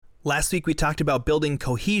Last week we talked about building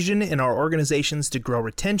cohesion in our organizations to grow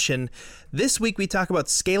retention. This week we talk about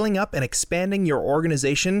scaling up and expanding your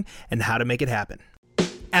organization and how to make it happen.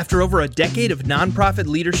 After over a decade of nonprofit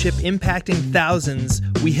leadership impacting thousands,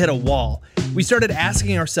 we hit a wall. We started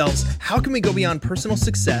asking ourselves, how can we go beyond personal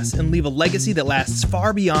success and leave a legacy that lasts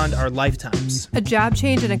far beyond our lifetimes? A job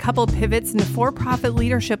change and a couple pivots into for-profit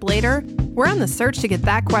leadership later, we're on the search to get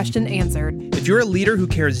that question answered. If you're a leader who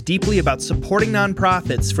cares deeply about supporting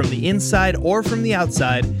nonprofits from the inside or from the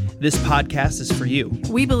outside, this podcast is for you.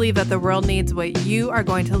 We believe that the world needs what you are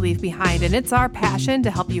going to leave behind, and it's our passion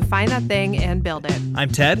to help you find that thing and build it. I'm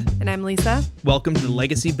Ted. And I'm Lisa. Welcome to the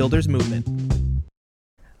Legacy Builders Movement.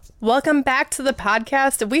 Welcome back to the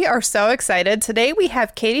podcast. We are so excited. Today we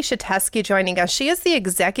have Katie Shatesky joining us. She is the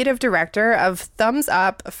executive director of Thumbs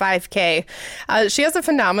Up 5K. She has a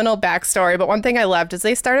phenomenal backstory, but one thing I loved is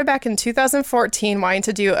they started back in 2014 wanting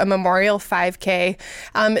to do a memorial 5K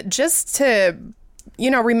just to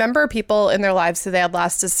remember people in their lives who they had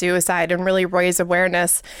lost to suicide and really raise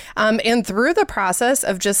awareness. And through the process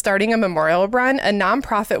of just starting a memorial run, a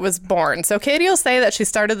nonprofit was born. So Katie will say that she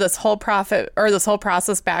started this whole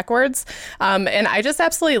process backwards. And I just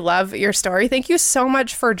absolutely love your story. Thank you so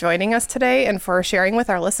much for joining us today and for sharing with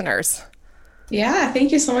our listeners. Yeah,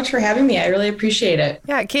 thank you so much for having me. I really appreciate it.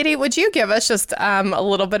 Yeah, Katie, would you give us just a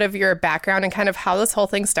little bit of your background and kind of how this whole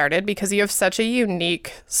thing started? Because you have such a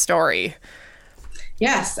unique story.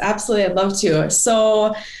 Yes, absolutely. I'd love to.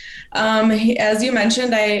 So, as you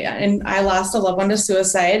mentioned, I lost a loved one to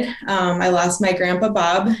suicide. I lost my grandpa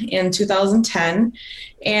Bob in 2010,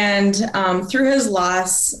 and through his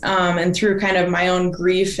loss and through kind of my own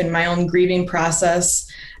grief and my own grieving process,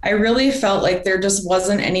 I really felt like there just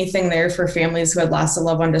wasn't anything there for families who had lost a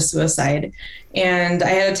loved one to suicide. And I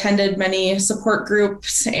had attended many support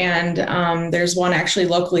groups, and there's one actually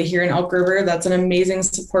locally here in Elk River that's an amazing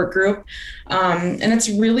support group. And it's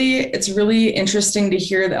really interesting to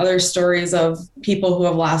hear the other stories of people who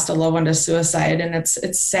have lost a loved one to suicide. And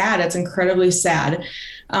it's sad. It's incredibly sad.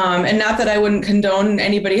 And not that I wouldn't condone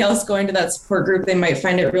anybody else going to that support group. They might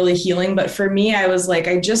find it really healing. But for me, I was like,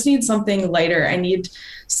 I just need something lighter. I need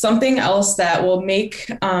something else that will make,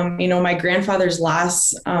 my grandfather's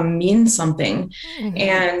loss mean something. Mm-hmm.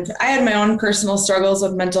 And I had my own personal struggles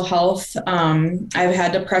with mental health. I've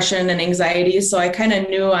had depression and anxiety. So I kind of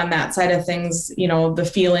knew on that side of things, the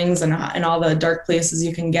feelings and all the dark places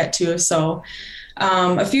you can get to. So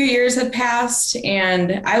a few years had passed,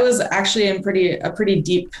 and I was actually in a pretty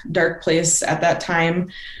deep, dark place at that time.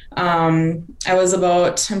 I was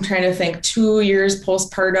I'm trying to think, 2 years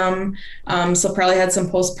postpartum. So probably had some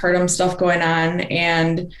postpartum stuff going on,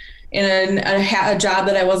 and in a job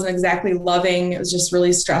that I wasn't exactly loving. It was just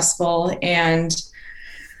really stressful. And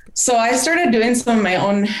so I started doing some of my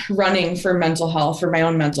own running for my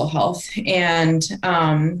own mental health. And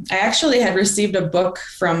I actually had received a book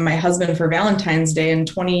from my husband for Valentine's Day in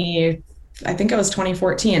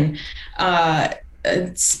 2014.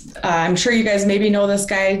 I'm sure you guys maybe know this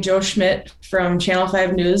guy, Joe Schmidt from Channel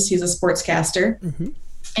 5 News. He's a sportscaster. Mm-hmm.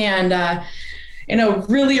 And in a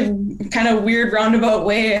really kind of weird roundabout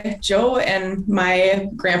way, Joe and my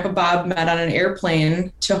grandpa Bob met on an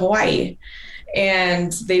airplane to Hawaii.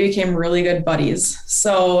 And they became really good buddies.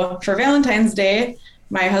 So for Valentine's Day,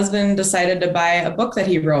 my husband decided to buy a book that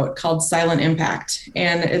he wrote called Silent Impact.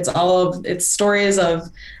 And it's stories of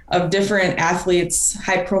different athletes,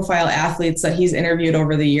 high profile athletes that he's interviewed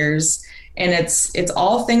over the years. And it's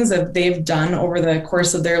all things that they've done over the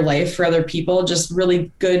course of their life for other people, just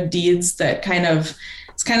really good deeds that it's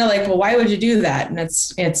kind of like, well, why would you do that? And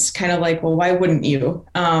it's kind of like, well, why wouldn't you?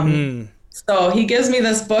 So he gives me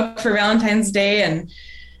this book for Valentine's Day, and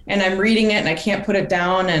I'm reading it and I can't put it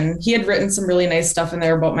down. And he had written some really nice stuff in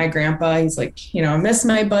there about my grandpa. He's like, I miss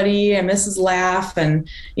my buddy. I miss his laugh, and,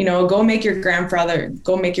 go make your grandfather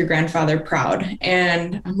proud.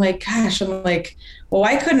 And I'm like, well,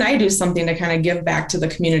 why couldn't I do something to kind of give back to the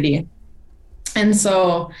community? And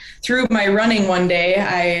so through my running one day,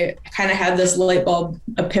 I kind of had this light bulb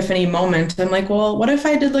epiphany moment. I'm like, well, what if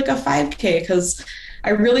I did like a 5K? Because I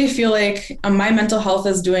really feel like my mental health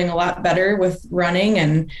is doing a lot better with running,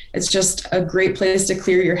 and it's just a great place to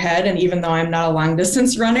clear your head. And even though I'm not a long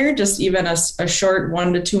distance runner, just even a short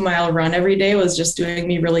 1 to 2 mile run every day was just doing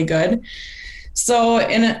me really good. So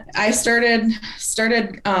I started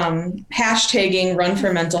hashtagging Run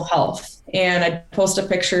for Mental Health, and I'd post a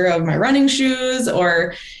picture of my running shoes,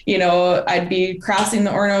 or I'd be crossing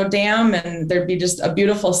the Orono Dam and there'd be just a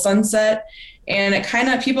beautiful sunset. And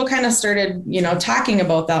people started, talking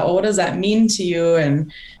about that. Well, what does that mean to you?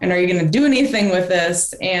 And are you going to do anything with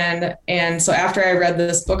this? And so after I read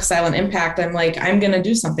this book, Silent Impact, I'm like, I'm going to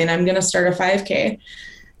do something. I'm going to start a 5K.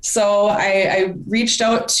 So I reached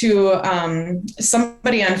out to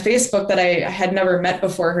somebody on Facebook that I had never met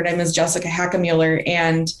before. Her name is Jessica Hackemuller,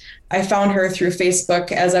 and I found her through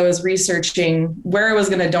Facebook as I was researching where I was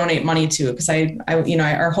going to donate money to, because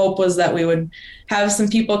our hope was that we would have some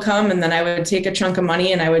people come, and then I would take a chunk of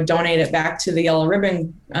money and I would donate it back to the Yellow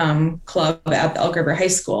Ribbon Club at the Elk River High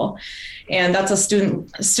School. And that's a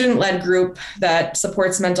student-led group that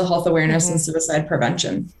supports mental health awareness and suicide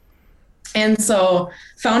prevention. And so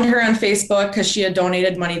found her on Facebook because she had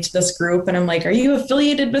donated money to this group. And I'm like, are you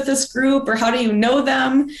affiliated with this group, or how do you know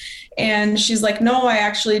them? And she's like, no, I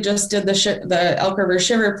actually just did the Elk River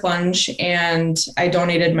Shiver Plunge, and I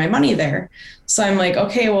donated my money there. So I'm like,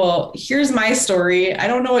 okay, well, here's my story. I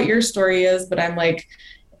don't know what your story is, but I'm like,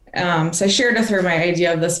 so I shared with her my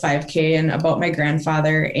idea of this 5K and about my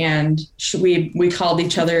grandfather, and we called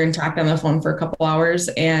each other and talked on the phone for a couple hours,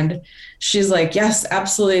 and she's like, yes,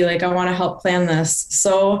 absolutely. Like, I want to help plan this.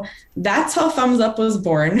 So that's how Thumbs Up was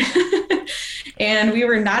born. And we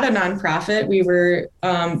were not a nonprofit. We were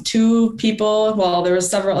two people. Well, there was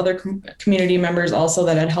several other community members also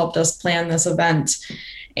that had helped us plan this event.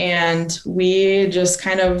 And we just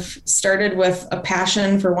kind of started with a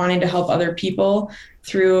passion for wanting to help other people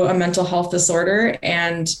through a mental health disorder,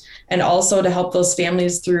 and also to help those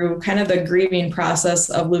families through kind of the grieving process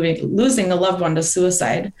of losing a loved one to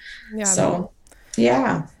suicide. Yeah. So,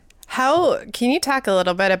 yeah. How can you talk a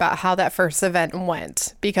little bit about how that first event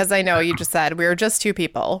went? Because I know you just said we were just two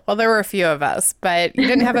people. Well, there were a few of us, but you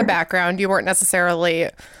didn't have a background. You weren't necessarily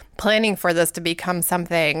planning for this to become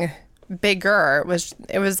something bigger.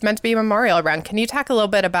 It was meant to be a memorial run. Can you talk a little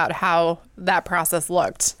bit about how that process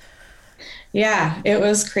looked? Yeah, it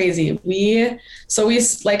was crazy. I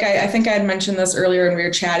think I had mentioned this earlier when we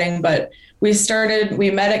were chatting, but we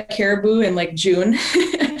met at Caribou in like June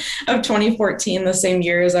of 2014, the same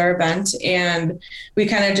year as our event. And we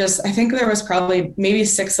kind of I think there was probably maybe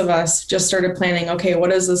 6 of us just started planning, okay,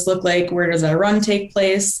 what does this look like? Where does our run take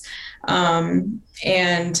place?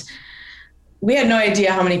 And we had no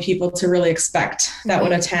idea how many people to really expect that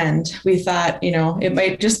would attend. We thought, it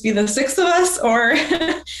might just be the 6 of us, or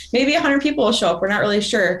maybe 100 people will show up. We're not really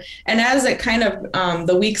sure. And as it kind of,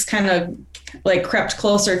 the weeks kind of like crept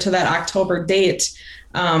closer to that October date,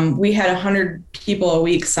 we had 100 people a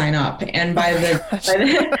week sign up. And by the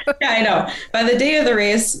day of the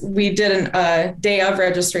race, we did a day of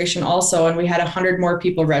registration also, and we had 100 more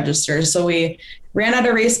people register. So we ran out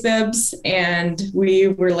of race bibs, and we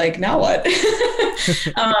were like, now what?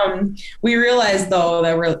 We realized though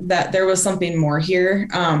that there was something more here.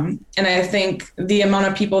 And I think the amount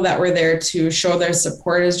of people that were there to show their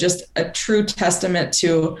support is just a true testament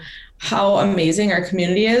to how amazing our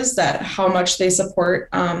community is, that how much they support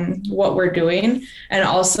what we're doing. And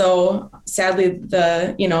also, sadly,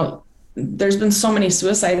 there's been so many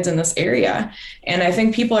suicides in this area. And I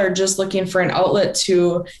think people are just looking for an outlet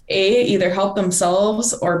to either help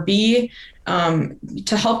themselves, or B,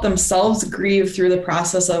 to help themselves grieve through the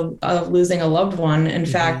process of losing a loved one. In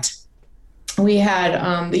fact, we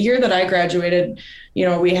had the year that I graduated,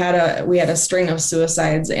 we had a string of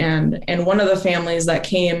suicides, and one of the families that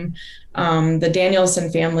came, the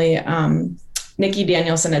Danielson family, Nikki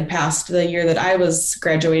Danielson had passed the year that I was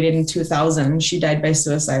graduated in 2000. She died by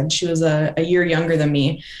suicide. She was a year younger than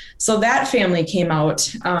me. So that family came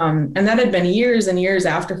out, and that had been years and years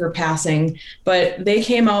after her passing, but they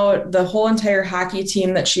came out. The whole entire hockey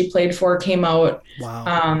team that she played for came out.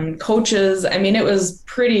 Wow. Coaches. I mean, it was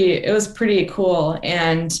pretty cool.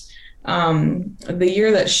 And the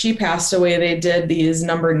year that she passed away, they did these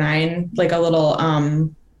number 9, like a little,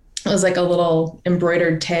 it was like a little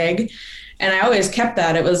embroidered tag. And I always kept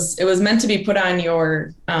that. It was meant to be put on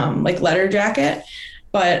your like letter jacket,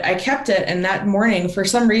 but I kept it. And that morning, for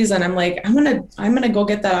some reason, I'm like, I'm gonna go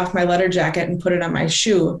get that off my letter jacket and put it on my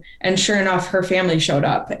shoe. And sure enough, her family showed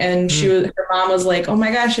up, and her mom was like, "Oh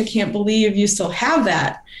my gosh, I can't believe you still have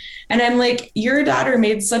that." And I'm like, your daughter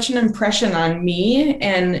made such an impression on me,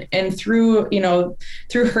 and through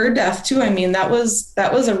her death too. I mean, that was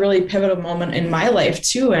a really pivotal moment in my life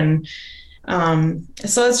too. And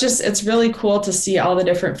so it's really cool to see all the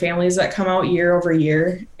different families that come out year over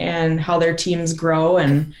year, and how their teams grow.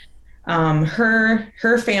 And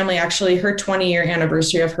Her family, actually, her 20-year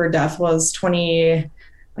anniversary of her death was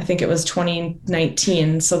I think it was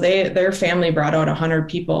 2019. So their family brought out 100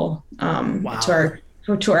 people Wow.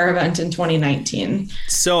 to our event in 2019.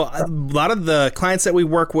 So a lot of the clients that we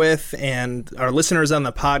work with and our listeners on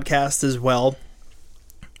the podcast as well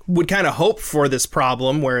would kind of hope for this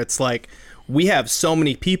problem where it's like we have so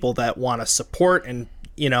many people that want to support, and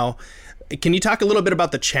can you talk a little bit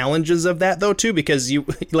about the challenges of that though too, because you,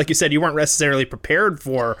 like you said, you weren't necessarily prepared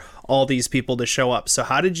for all these people to show up. So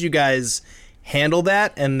how did you guys handle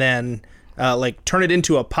that and then turn it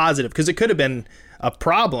into a positive? Because it could have been a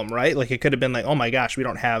problem, right? Like it could have been like, oh my gosh, we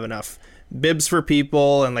don't have enough bibs for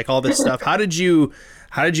people and like all this stuff. How did you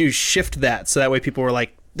shift that so that way people were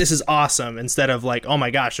like, this is awesome, instead of like, oh my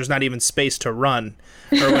gosh, there's not even space to run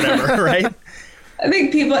or whatever, right? I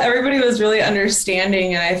think everybody was really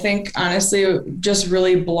understanding, and I think honestly just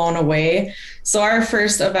really blown away. So our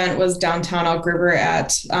first event was downtown Elk River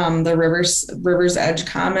at the Rivers Edge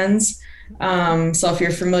Commons. So if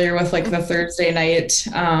you're familiar with like the Thursday night,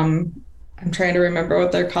 I'm trying to remember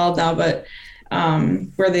what they're called now, but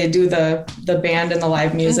where they do the band and the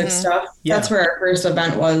live music stuff. Yeah. That's where our first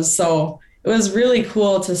event was. So it was really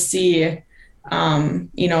cool to see,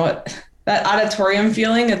 that auditorium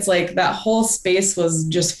feeling. It's like that whole space was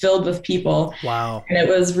just filled with people. Wow. And it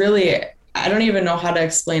was really, I don't even know how to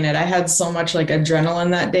explain it. I had so much like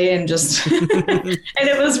adrenaline that day and just, and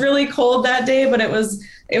it was really cold that day, but it was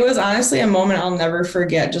honestly a moment I'll never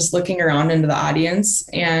forget, just looking around into the audience,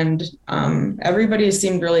 and everybody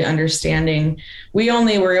seemed really understanding. We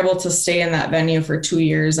only were able to stay in that venue for 2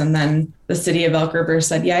 years, and then the city of Elk River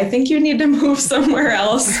said, yeah, I think you need to move somewhere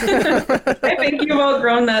else. I think you've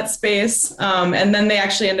outgrown that space. And then they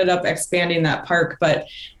actually ended up expanding that park, but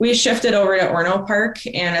we shifted over to Orono Park,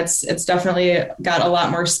 and it's definitely got a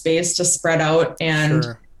lot more space to spread out, and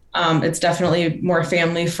sure. It's definitely more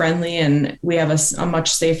family friendly, and we have a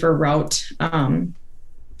much safer route than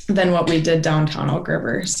what we did downtown Elk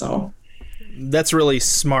River. So that's really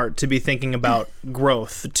smart to be thinking about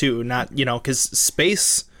growth too, not, because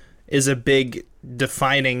space is a big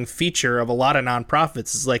defining feature of a lot of nonprofits.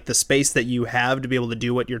 It's like the space that you have to be able to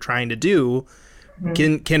do what you're trying to do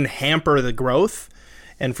can hamper the growth.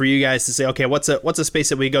 And for you guys to say, okay, what's a space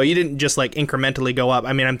that we go? You didn't just like incrementally go up.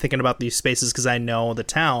 I mean, I'm thinking about these spaces because I know the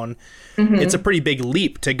town. It's a pretty big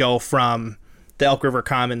leap to go from the Elk River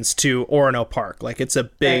Commons to Orono Park. Like it's a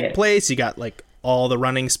big place. You got like all the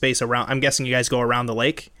running space around. I'm guessing you guys go around the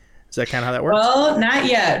lake. Is that kind of how that works? Well, not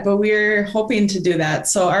yet, but we're hoping to do that.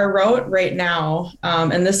 So our route right now,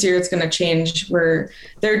 and this year it's going to change, they're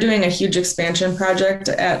doing a huge expansion project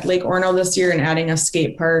at Lake Orono this year and adding a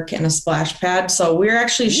skate park and a splash pad. So we're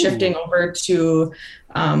actually shifting over to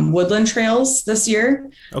woodland trails this year.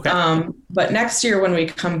 Okay. But next year when we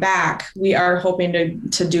come back, we are hoping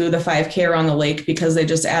to do the 5K around the lake, because they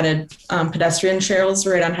just added pedestrian trails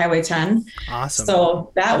right on Highway 10. Awesome.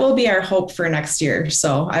 So that will be our hope for next year.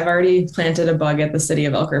 So I've already planted a bug at the city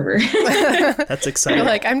of Elk River. That's exciting. You're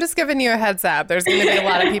like, I'm just giving you a heads up. There's going to be a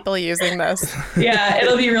lot of people using this. Yeah,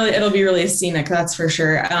 it'll be really scenic. That's for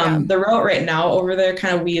sure. The route right now over there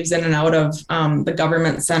kind of weaves in and out of the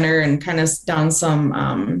government center and kind of down some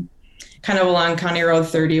kind of along County Road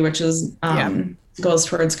 30, which is goes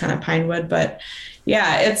towards kind of Pinewood. But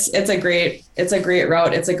yeah, it's a great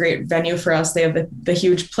route. It's a great venue for us. They have the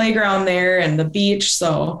huge playground there and the beach,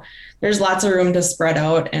 so there's lots of room to spread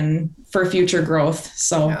out and for future growth.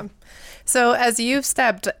 So as you've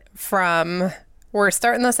stepped from, we're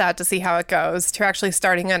starting this out to see how it goes, to actually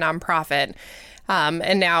starting a nonprofit,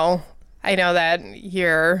 and now I know that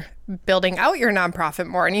you're building out your nonprofit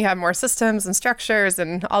more, and you have more systems and structures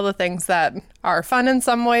and all the things that are fun in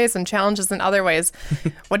some ways and challenges in other ways.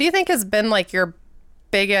 What do you think has been like your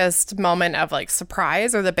biggest moment of like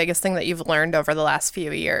surprise, or the biggest thing that you've learned over the last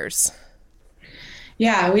few years?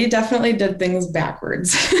 Yeah, we definitely did things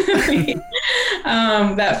backwards.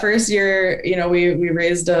 That first year, we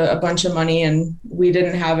raised a bunch of money, and we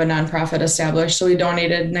didn't have a nonprofit established. So we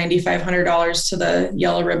donated $9,500 to the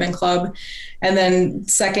Yellow Ribbon Club. And then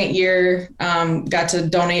second year, got to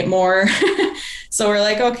donate more. So we're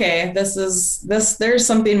like, okay, there's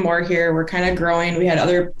something more here. We're kind of growing. We had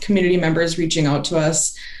other community members reaching out to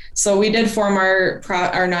us. So we did form our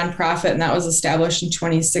nonprofit, and that was established in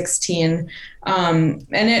 2016. And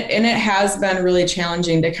it has been really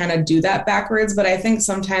challenging to kind of do that backwards, but I think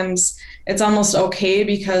sometimes it's almost okay,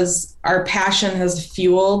 because our passion has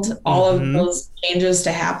fueled all of those changes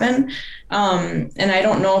to happen. And I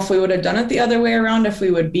don't know if we would have done it the other way around, if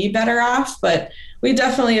we would be better off, but we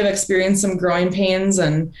definitely have experienced some growing pains.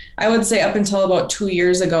 And I would say up until about 2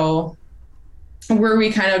 years ago, where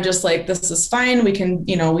we kind of just like, this is fine. We can,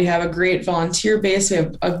 we have a great volunteer base. We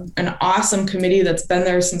have an awesome committee that's been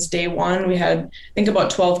there since day one. We had, I think, about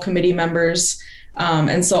 12 committee members.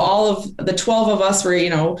 And so all of the 12 of us were,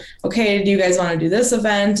 okay, do you guys want to do this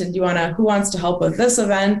event? And who wants to help with this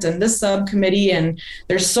event and this subcommittee? And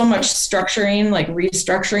there's so much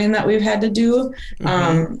restructuring that we've had to do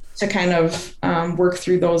to kind of work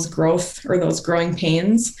through those growing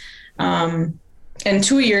pains. And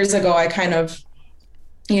 2 years ago, I kind of,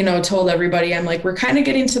 told everybody, I'm like, we're kind of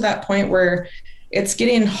getting to that point where it's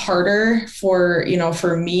getting harder for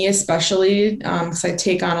me, especially, because I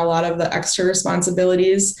take on a lot of the extra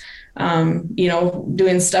responsibilities,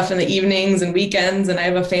 doing stuff in the evenings and weekends, and I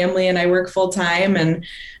have a family and I work full time. And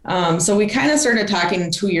so we kind of started talking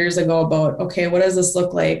 2 years ago about, okay, what does this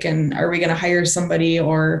look like? And are we going to hire somebody,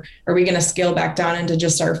 or are we going to scale back down into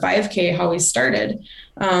just our 5K, how we started?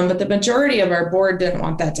 But the majority of our board didn't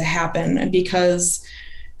want that to happen, because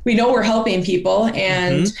we know we're helping people,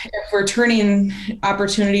 and if we're turning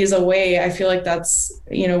opportunities away, I feel like that's,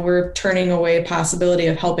 we're turning away a possibility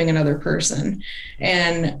of helping another person.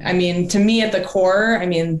 And I mean, to me at the core, I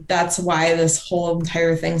mean, that's why this whole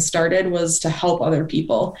entire thing started, was to help other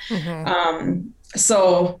people.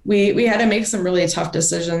 So we had to make some really tough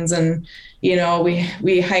decisions, and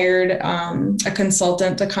we hired a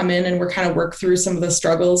consultant to come in and we're kind of work through some of the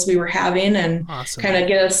struggles we were having, and kind of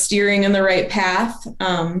get us steering in the right path.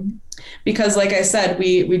 Because like I said,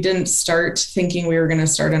 we didn't start thinking we were going to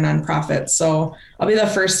start a nonprofit. So I'll be the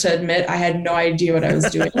first to admit I had no idea what I was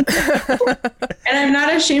doing. And I'm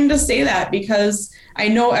not ashamed to say that, because I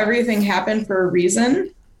know everything happened for a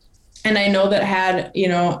reason. And I know that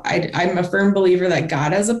I'm a firm believer that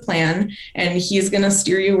God has a plan, and he's going to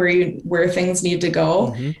steer you where things need to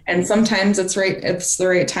go. And sometimes it's the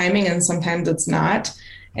right timing, and sometimes it's not.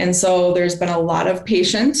 And so there's been a lot of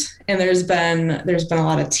patience, and there's been a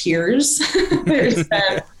lot of tears. There's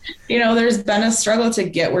been a struggle to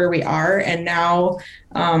get where we are. And now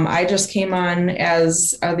I just came on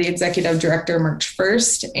as the executive director March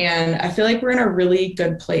 1st. And I feel like we're in a really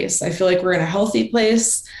good place. I feel like we're in a healthy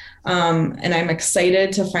place. And I'm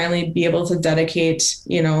excited to finally be able to dedicate,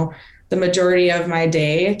 the majority of my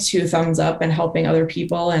day to Thumbs Up and helping other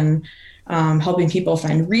people, and helping people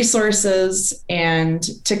find resources, and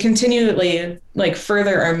to continually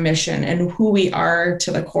further our mission and who we are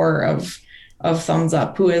to the core of Thumbs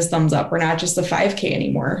Up. Who is Thumbs Up? We're not just a 5K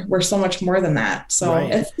anymore. We're so much more than that. So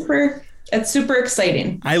it's super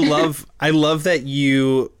exciting. I love that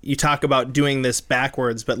you talk about doing this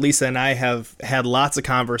backwards, but Lisa and I have had lots of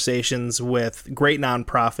conversations with great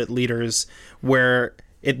nonprofit leaders where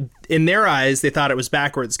in their eyes, they thought it was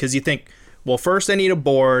backwards, because you think, well, first I need a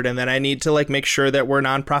board, and then I need to make sure that we're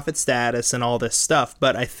nonprofit status and all this stuff.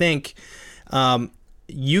 But I think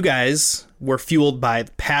you guys were fueled by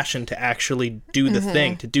passion to actually do the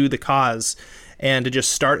thing, to do the cause, and to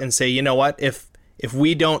just start and say, you know what, if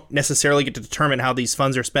we don't necessarily get to determine how these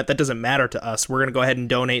funds are spent, that doesn't matter to us. We're going to go ahead and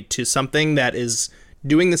donate to something that is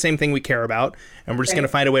doing the same thing we care about, and we're just going to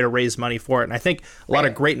find a way to raise money for it. And I think a lot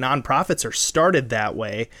of great nonprofits are started that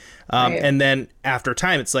way. And then after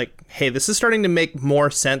time, it's like, hey, this is starting to make more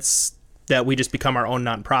sense that we just become our own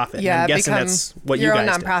nonprofit. Yeah, I'm guessing that's what you guys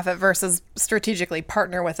your own nonprofit versus strategically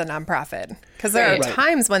partner with a nonprofit. Because there are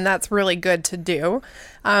times when that's really good to do.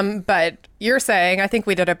 But you're saying, I think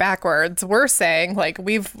we did it backwards. We're saying,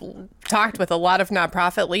 we've talked with a lot of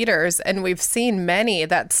nonprofit leaders, and we've seen many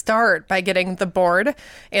that start by getting the board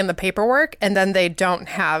and the paperwork, and then they don't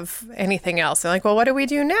have anything else. They're like, well, what do we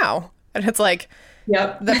do now? And it's like,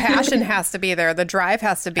 yep. The passion has to be there. The drive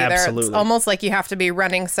has to be there. It's almost like you have to be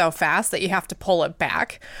running so fast that you have to pull it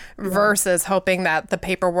back, versus hoping that the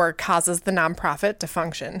paperwork causes the nonprofit to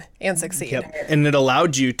function and succeed. Yep. And it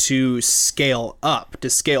allowed you to scale up, to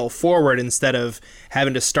scale forward, instead of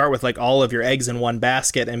having to start with all of your eggs in one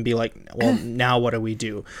basket and be like, well, now what do we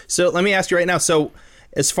do? So let me ask you right now. So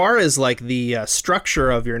as far as the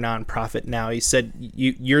structure of your nonprofit now, you said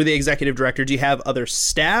you're the executive director. Do you have other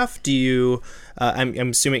staff? Do you, I'm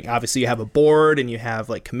assuming obviously you have a board and you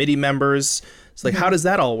have committee members. So how does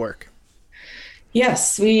that all work?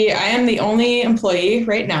 Yes, I am the only employee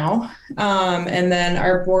right now. And then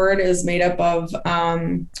our board is made up of,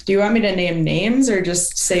 do you want me to name names or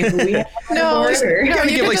just say who we have on the board? Or? No,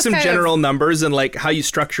 give some general numbers and how you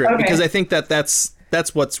structure it, because I think that's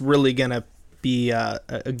what's really going to be a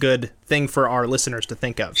good thing for our listeners to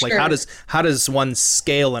think of? Like, Sure. how does one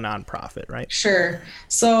scale a nonprofit, right? Sure.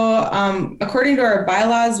 So, according to our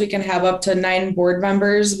bylaws, we can have up to 9 board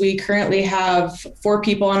members. We currently have 4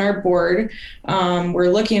 people on our board.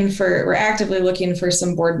 We're actively looking for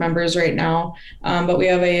some board members right now. But we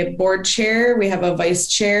have a board chair, we have a vice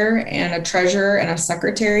chair, and a treasurer and a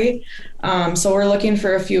secretary. So we're looking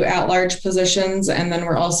for a few at-large positions, and then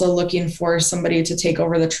we're also looking for somebody to take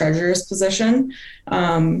over the treasurer's position.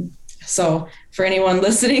 So for anyone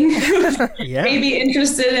listening who may be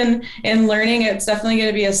interested in learning, it's definitely going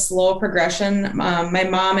to be a slow progression. My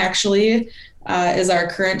mom actually is our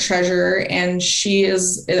current treasurer, and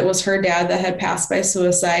it was her dad that had passed by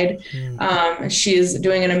suicide. She is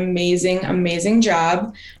doing an amazing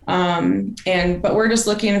job. But we're just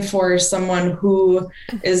looking for someone who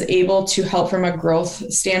is able to help from a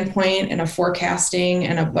growth standpoint and a forecasting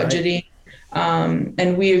and a budgeting.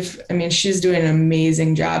 And she's doing an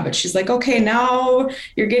amazing job, but she's like, okay, now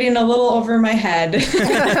you're getting a little over my head,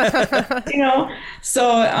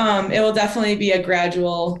 so it will definitely be a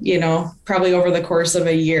gradual, probably over the course of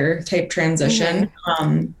a year type transition.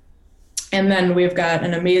 And then we've got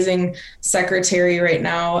an amazing secretary right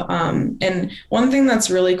now. And one thing that's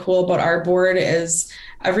really cool about our board is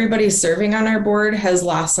everybody serving on our board has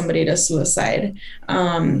lost somebody to suicide.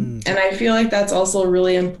 And I feel like that's also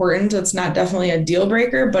really important. It's not definitely a deal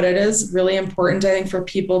breaker, but it is really important, I think, for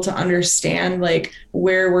people to understand like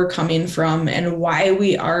where we're coming from and why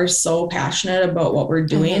we are so passionate about what we're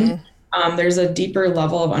doing. There's a deeper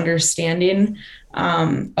level of understanding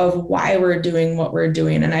of why we're doing what we're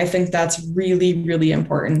doing. And I think that's really, really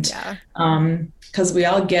important because we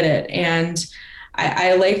all get it. And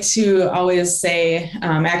I like to always say,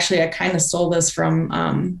 actually, I kind of stole this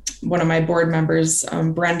from one of my board members,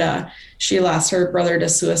 Brenda. She lost her brother to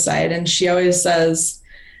suicide. And she always says,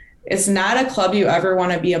 it's not a club you ever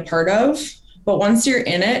want to be a part of, but once you're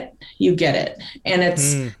in it, you get it. And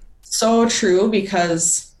it's so true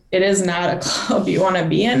because it is not a club you want to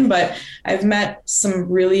be in, but I've met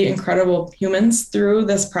some really incredible humans through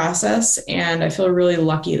this process, and I feel really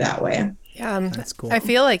lucky that way. Yeah, that's cool. I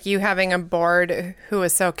feel like you having a board who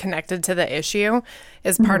is so connected to the issue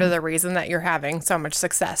is part of the reason that you're having so much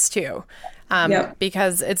success too.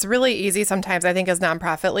 Because it's really easy sometimes, I think, as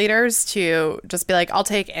nonprofit leaders to just be like, I'll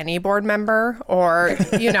take any board member or,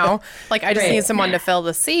 like I just need someone to fill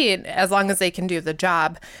the seat as long as they can do the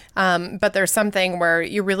job. But there's something where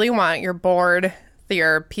you really want your board,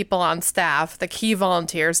 your people on staff, the key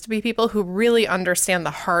volunteers to be people who really understand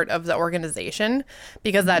the heart of the organization,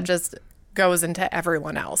 because that just goes into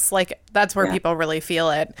everyone else. Like that's where people really feel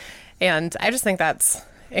it. And I just think that's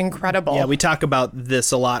incredible. Yeah, we talk about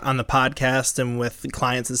this a lot on the podcast and with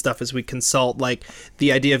clients and stuff as we consult. Like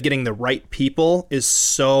the idea of getting the right people is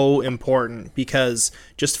so important, because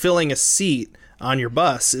just filling a seat on your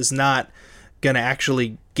bus is not going to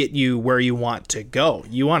actually get you where you want to go.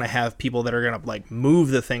 You want to have people that are going to like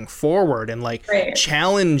move the thing forward and like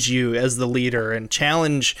challenge you as the leader and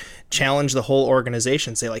challenge the whole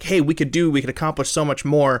organization. Say like, hey, we could accomplish so much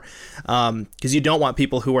more. Because you don't want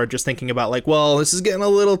people who are just thinking about like, well, this is getting a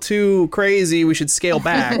little too crazy, we should scale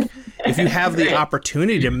back. If you have the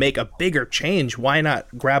opportunity to make a bigger change, why not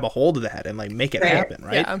grab a hold of that and like make it happen,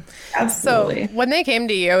 right? Yeah, absolutely. So when they came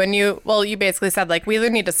to you and you basically said like, we either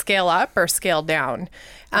need to scale up or scale down.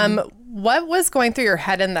 What was going through your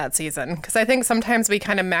head in that season? Because I think sometimes we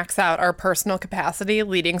kind of max out our personal capacity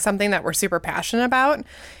leading something that we're super passionate about.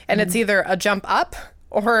 And it's either a jump up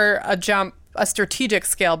or a strategic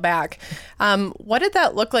scale back. What did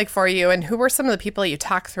that look like for you? And who were some of the people you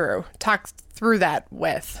talked through that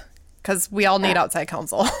with? Because we all need outside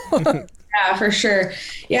counsel. Yeah, for sure.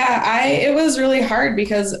 Yeah, it was really hard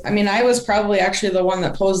because, I was probably actually the one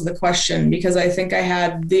that posed the question because I think I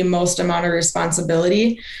had the most amount of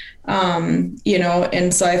responsibility,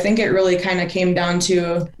 and so I think it really kind of came down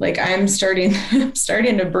to like, I'm starting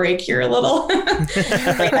to break here a little.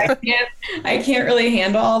 Like, I can't really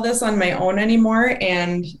handle all this on my own anymore.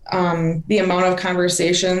 And the amount of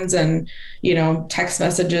conversations and, text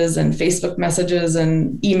messages and Facebook messages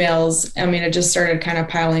and emails, it just started kind of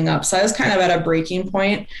piling up. So I was kind of at a breaking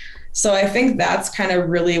point. So I think that's kind of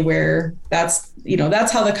really where that's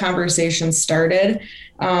how the conversation started.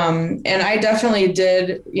 And I definitely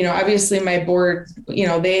did, obviously my board,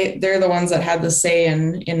 they're the ones that had the say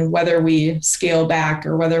in whether we scale back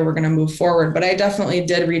or whether we're going to move forward. But I definitely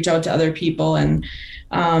did reach out to other people and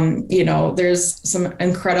There's some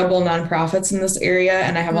incredible nonprofits in this area,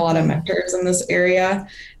 and I have a lot of mentors in this area.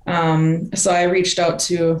 So I reached out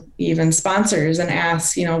to even sponsors and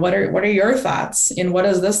asked, what are your thoughts and what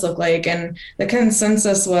does this look like? And the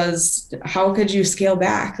consensus was, how could you scale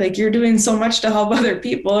back? Like, you're doing so much to help other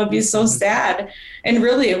people. It'd be so sad. And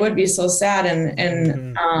really it would be so sad.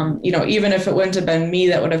 And even if it wouldn't have been me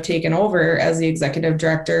that would have taken over as the executive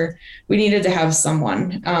director, we needed to have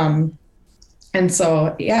someone. And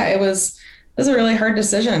so, it was a really hard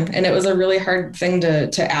decision, and it was a really hard thing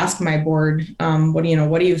to ask my board. What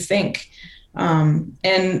do you think?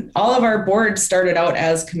 And all of our board started out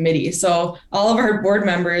as committee. So all of our board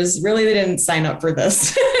members, really, they didn't sign up for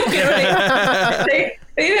this.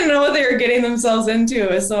 They didn't know what they were getting themselves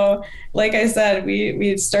into. So like I said,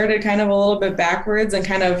 we started kind of a little bit backwards and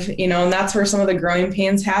kind of, and that's where some of the growing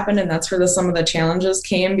pains happened. And that's where some of the challenges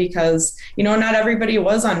came because, not everybody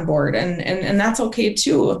was on board and that's okay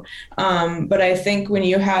too. But I think when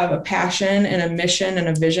you have a passion and a mission and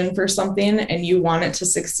a vision for something and you want it to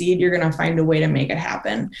succeed, you're going to find a way to make it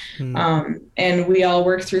happen. And we all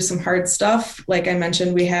worked through some hard stuff. Like I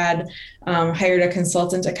mentioned, we had hired a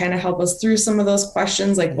consultant to kind of help us through some of those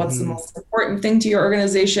questions, like what's the most important thing to your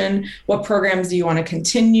organization? What programs do you want to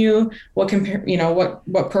continue? What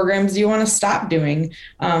programs do you want to stop doing?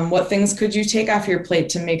 What things could you take off your plate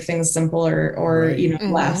to make things simpler or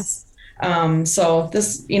less? So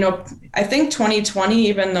this, I think 2020,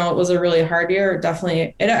 even though it was a really hard year,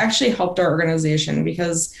 it actually helped our organization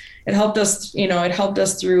because it helped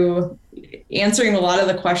us through answering a lot of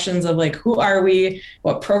the questions of like, who are we?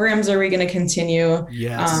 What programs are we going to continue?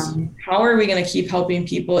 Yes. How are we going to keep helping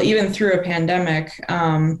people even through a pandemic?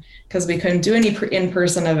 Because we couldn't do any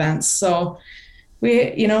in-person events. So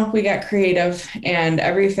we got creative and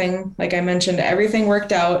everything, like I mentioned, everything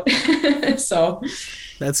worked out. So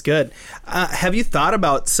that's good. Have you thought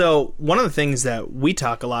about, so one of the things that we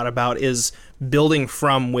talk a lot about is building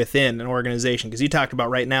from within an organization, because you talked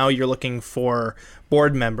about right now you're looking for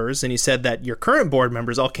board members, and you said that your current board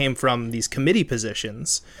members all came from these committee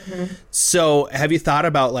positions. So have you thought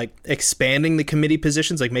about like expanding the committee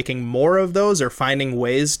positions, like making more of those, or finding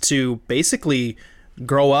ways to basically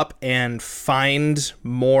grow up and find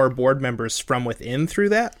more board members from within through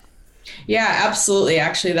that? Yeah, absolutely.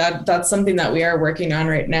 Actually, that's something that we are working on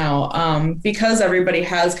right now. Because everybody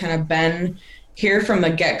has kind of been here from the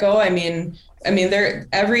get-go. I mean,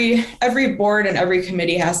 every board and every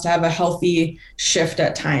committee has to have a healthy shift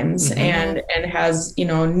at times, and has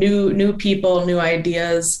new people, new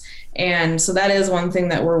ideas, and so that is one thing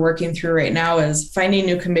that we're working through right now is finding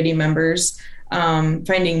new committee members,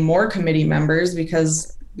 finding more committee members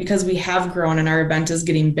because we have grown and our event is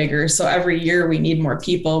getting bigger. So every year we need more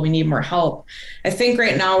people, we need more help. I think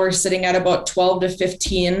right now we're sitting at about 12 to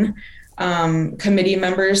 15 committee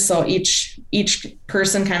members. So each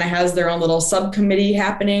person kind of has their own little subcommittee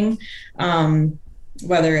happening,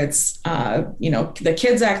 whether it's the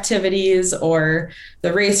kids activities or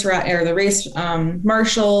the race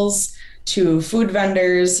marshals to food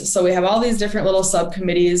vendors. So we have all these different little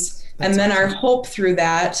subcommittees. And then our hope through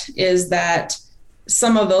that is that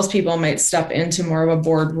some of those people might step into more of a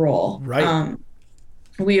board role. Right.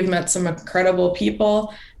 We have met some incredible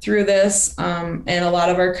people through this. And a lot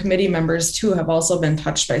of our committee members too have also been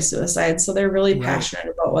touched by suicide. So they're really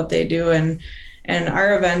passionate about what they do. And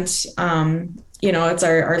our event, it's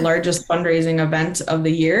our largest fundraising event of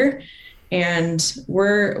the year. And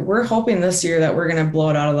we're hoping this year that we're going to blow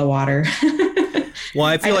it out of the water. Well,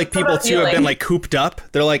 I feel like people too have been like cooped up.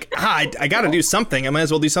 They're like, I got to do something. I might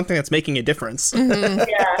as well do something that's making a difference.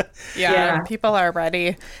 Yeah, people are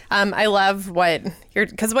ready. I love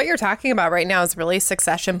because what you're talking about right now is really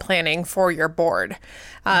succession planning for your board.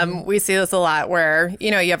 We see this a lot where,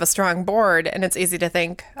 you have a strong board and it's easy to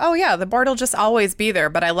think, oh yeah, the board will just always be there.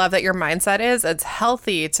 But I love that your mindset is it's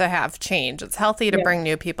healthy to have change. It's healthy to bring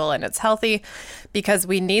new people in. It's healthy because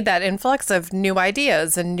we need that influx of new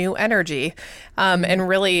ideas and new energy. And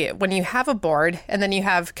really, when you have a board and then you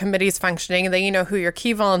have committees functioning and then you know who your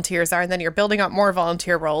key volunteers are and then you're building up more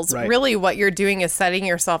volunteer roles, really what you're doing is setting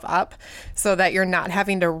yourself up so that you're not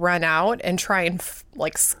having to run out and try and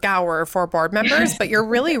scour for board members, but you're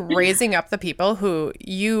really raising up the people who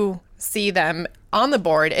you see them on the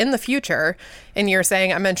board in the future. And you're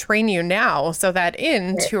saying, I'm going to train you now so that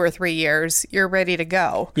in 2 or 3 years, you're ready to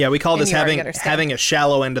go. Yeah, we call this having a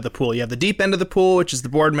shallow end of the pool. You have the deep end of the pool, which is the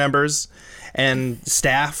board members and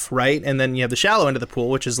staff, right? And then you have the shallow end of the pool,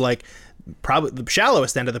 which is like probably the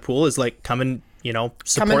shallowest end of the pool is like come and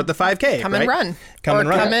support the 5K. Come right? and run.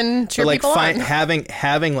 Come and cheer people on.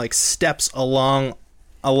 having like steps along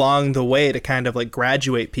along the way to kind of like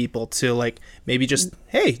graduate people to like maybe just,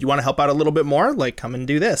 hey, you want to help out a little bit more? Like come and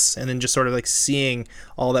do this. And then just sort of like seeing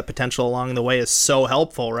all that potential along the way is so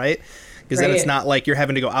helpful, right? Because then it's not like you're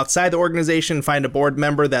having to go outside the organization, find a board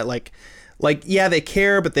member that like, yeah, they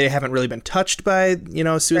care, but they haven't really been touched by,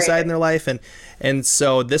 suicide in their life. And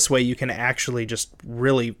so this way you can actually just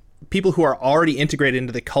really, people who are already integrated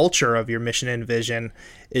into the culture of your mission and vision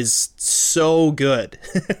is so good,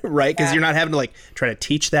 right? Because you're not having to like try to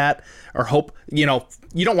teach that or hope, you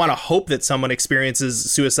don't want to hope that someone experiences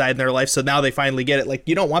suicide in their life. So now they finally get it. Like,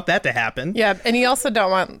 you don't want that to happen. Yeah. And you also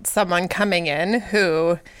don't want someone coming in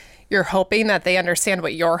who you're hoping that they understand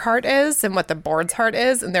what your heart is and what the board's heart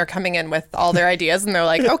is. And they're coming in with all their ideas and they're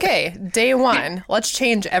like, okay, day one, let's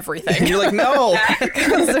change everything. And you're like, no.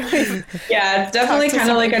 Yeah, it's definitely kind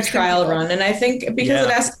of like a trial run. And I think because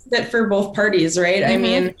it asks it for both parties, right? I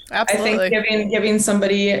mean, absolutely. I think giving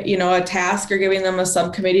somebody, a task or giving them a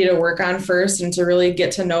subcommittee to work on first and to really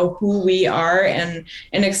get to know who we are and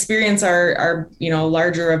experience our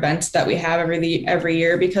larger events that we have every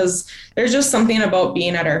year, because there's just something about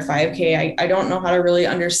being at our 5K. I don't know how to really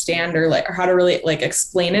understand or how to really like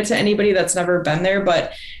explain it to anybody that's never been there,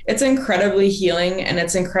 but it's incredibly healing and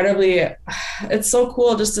it's so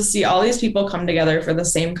cool just to see all these people come together for the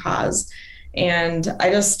same cause. And I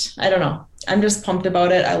don't know, I'm just pumped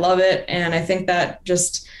about it. I love it. And I think that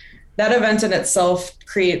that event in itself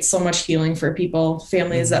creates so much healing for people,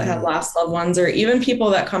 families that have lost loved ones, or even people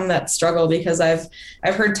that come that struggle, because I've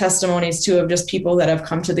heard testimonies too of just people that have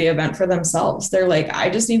come to the event for themselves. They're like, I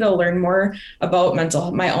just need to learn more about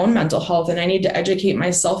my own mental health, and I need to educate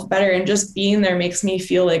myself better. And just being there makes me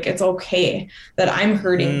feel like it's okay that I'm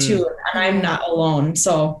hurting too, and I'm not alone.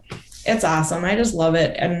 So it's awesome. I just love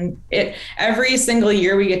it. And every single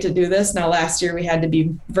year we get to do this. Now, last year we had to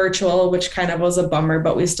be virtual, which kind of was a bummer,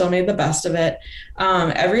 but we still made the best of it.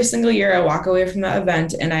 Every single year I walk away from that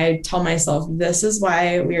event and I tell myself, this is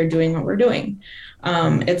why we are doing what we're doing.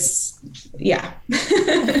 That's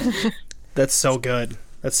so good.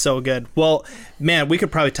 That's so good. Well, man, we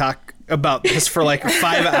could probably talk about this for like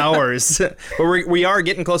 5 hours, but we are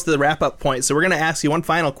getting close to the wrap up point. So we're going to ask you one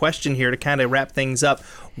final question here to kind of wrap things up.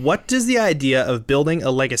 What does the idea of building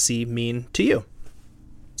a legacy mean to you?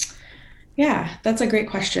 Yeah, that's a great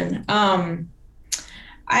question.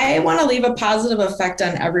 I want to leave a positive effect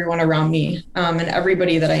on everyone around me, and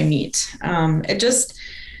everybody that I meet.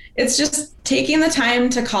 It's just taking the time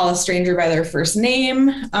to call a stranger by their first name.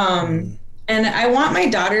 And I want my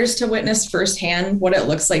daughters to witness firsthand what it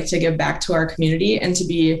looks like to give back to our community and to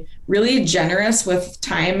be really generous with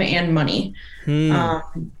time and money.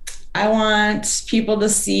 I want people to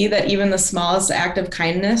see that even the smallest act of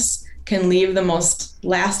kindness can leave the most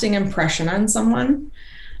lasting impression on someone.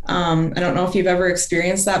 I don't know if you've ever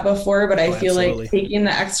experienced that before, but I feel absolutely. like taking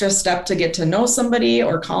the extra step to get to know somebody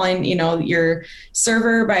or calling, your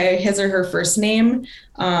server by his or her first name,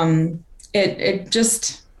 it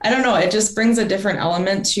just brings a different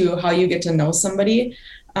element to how you get to know somebody.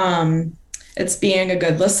 It's being a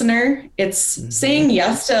good listener. It's saying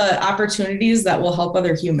yes to opportunities that will help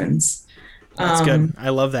other humans. That's good. I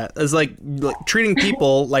love that. It's like treating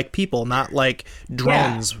people like people, not like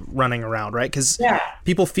drones running around, right? Because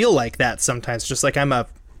people feel like that sometimes. Just like I'm a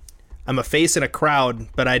face in a crowd,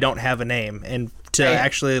 but I don't have a name. And to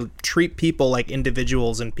actually treat people like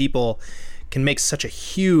individuals and people can make such a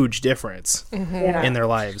huge difference in their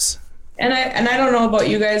lives. And I don't know about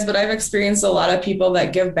you guys, but I've experienced a lot of people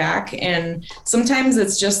that give back, and sometimes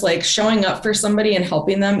it's just like showing up for somebody and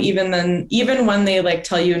helping them, even when they like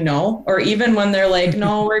tell you no, or even when they're like,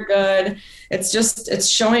 no, we're good. It's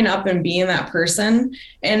showing up and being that person.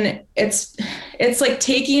 And it's like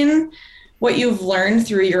taking what you've learned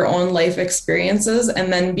through your own life experiences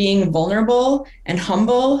and then being vulnerable and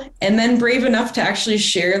humble and then brave enough to actually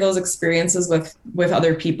share those experiences with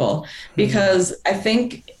other people. Because I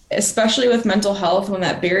think, especially with mental health, when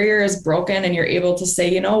that barrier is broken and you're able to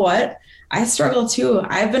say, you know what, I struggle too.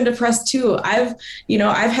 I've been depressed too. I've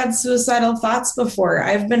had suicidal thoughts before.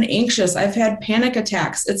 I've been anxious. I've had panic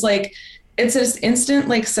attacks. It's like, it's this instant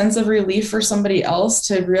like sense of relief for somebody else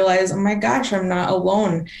to realize, oh my gosh, I'm not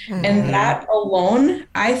alone. And that alone,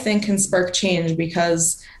 I think, can spark change,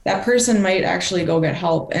 because that person might actually go get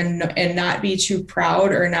help and not be too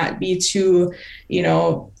proud, or not be too,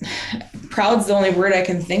 proud's the only word I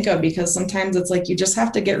can think of, because sometimes it's like, you just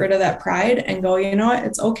have to get rid of that pride and go, you know what,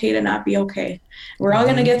 it's okay to not be okay. We're all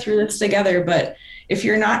going to get through this together. But if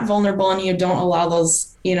you're not vulnerable and you don't allow those,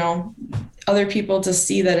 other people to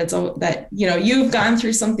see that you've gone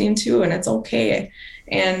through something too, and it's okay.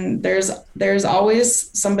 And there's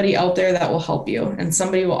always somebody out there that will help you, and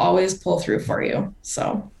somebody will always pull through for you.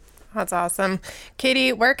 So that's awesome.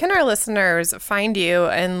 Katie, where can our listeners find you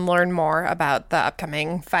and learn more about the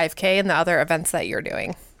upcoming 5K and the other events that you're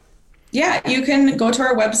doing? Yeah, you can go to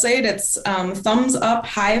our website. It's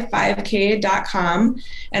thumbsuphigh5k.com.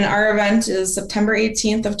 And our event is September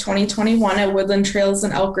 18th of 2021 at Woodland Trails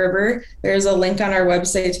in Elk River. There's a link on our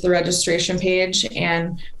website to the registration page.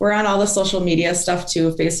 And we're on all the social media stuff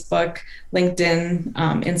too, Facebook, LinkedIn,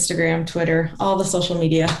 Instagram, Twitter, all the social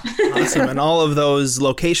media. Awesome. And all of those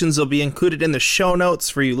locations will be included in the show notes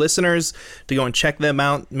for you listeners to go and check them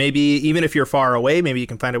out. Maybe even if you're far away, maybe you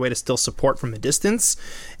can find a way to still support from a distance.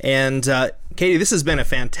 And Katie, this has been a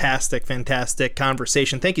fantastic, fantastic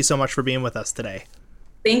conversation. Thank you so much for being with us today.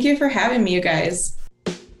 Thank you for having me, you guys.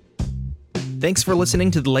 Thanks for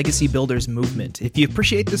listening to the Legacy Builders Movement. If you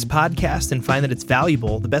appreciate this podcast and find that it's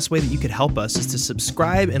valuable, the best way that you could help us is to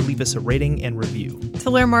subscribe and leave us a rating and review.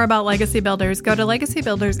 To learn more about Legacy Builders, go to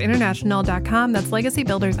legacybuildersinternational.com. That's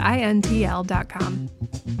legacybuildersintl.com.